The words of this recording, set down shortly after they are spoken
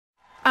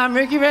I'm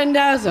Ricky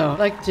Rendazzo. I'd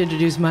like to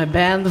introduce my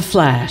band, The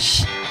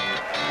Flash.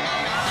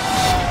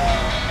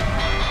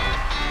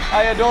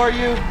 I adore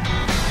you.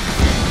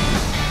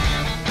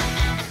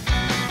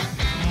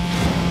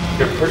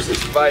 Your purse is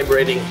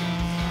vibrating.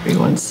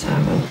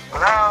 317.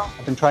 Hello?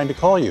 I've been trying to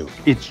call you.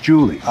 It's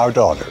Julie. Our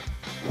daughter.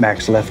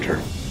 Max left her.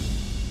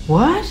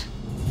 What?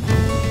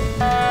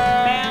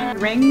 Man,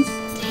 rings.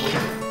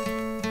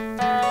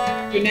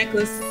 Your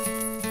necklace.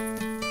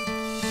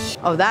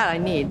 Oh, that I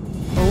need.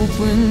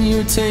 When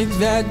you take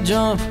that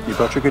jump. You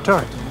brought your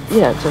guitar.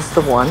 Yeah, just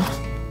the one.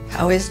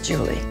 How is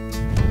Julie?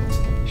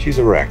 She's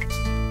a wreck.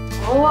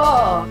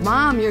 Whoa,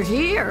 Mom, you're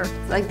here.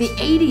 It's like the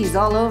 80s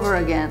all over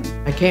again.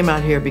 I came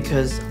out here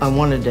because I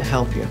wanted to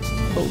help you.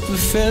 Hope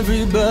if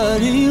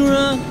everybody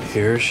runs,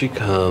 Here she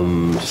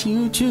comes.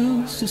 you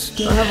choose to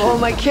stay. I have all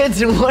my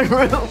kids in one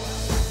room.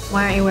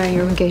 Why aren't you wearing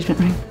your engagement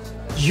ring?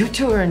 You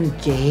two are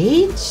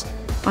engaged?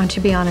 Why don't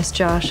you be honest,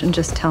 Josh, and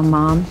just tell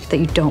Mom that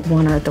you don't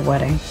want her at the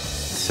wedding?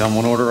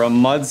 Someone order a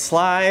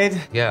mudslide?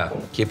 Yeah,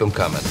 keep them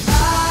coming.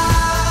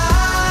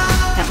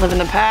 Can't live in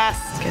the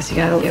past. Guess you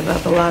gotta give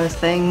up a lot of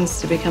things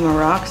to become a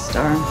rock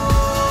star.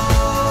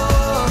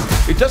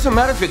 It doesn't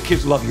matter if your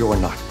kids love you or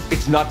not.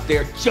 It's not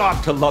their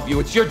job to love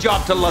you. It's your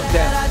job to love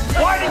them.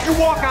 Why did you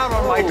walk out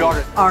on my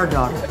daughter? Our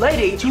daughter.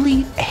 Lady,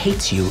 Julie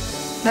hates you.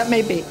 That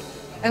may be.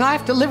 And I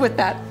have to live with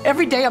that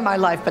every day of my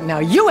life, but now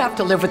you have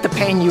to live with the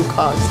pain you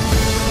caused.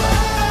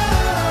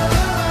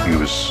 It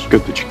was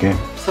good that you came.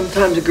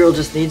 Sometimes a girl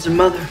just needs a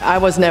mother. I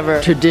was never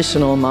a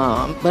traditional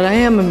mom, but I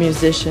am a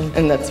musician,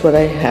 and that's what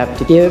I have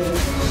to give.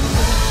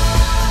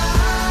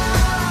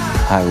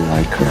 I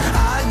like her.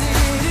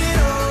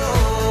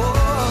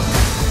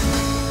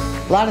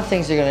 A lot of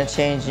things are going to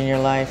change in your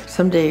life.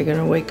 Someday you're going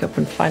to wake up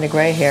and find a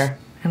gray hair,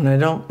 and I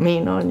don't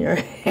mean on your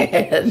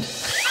head.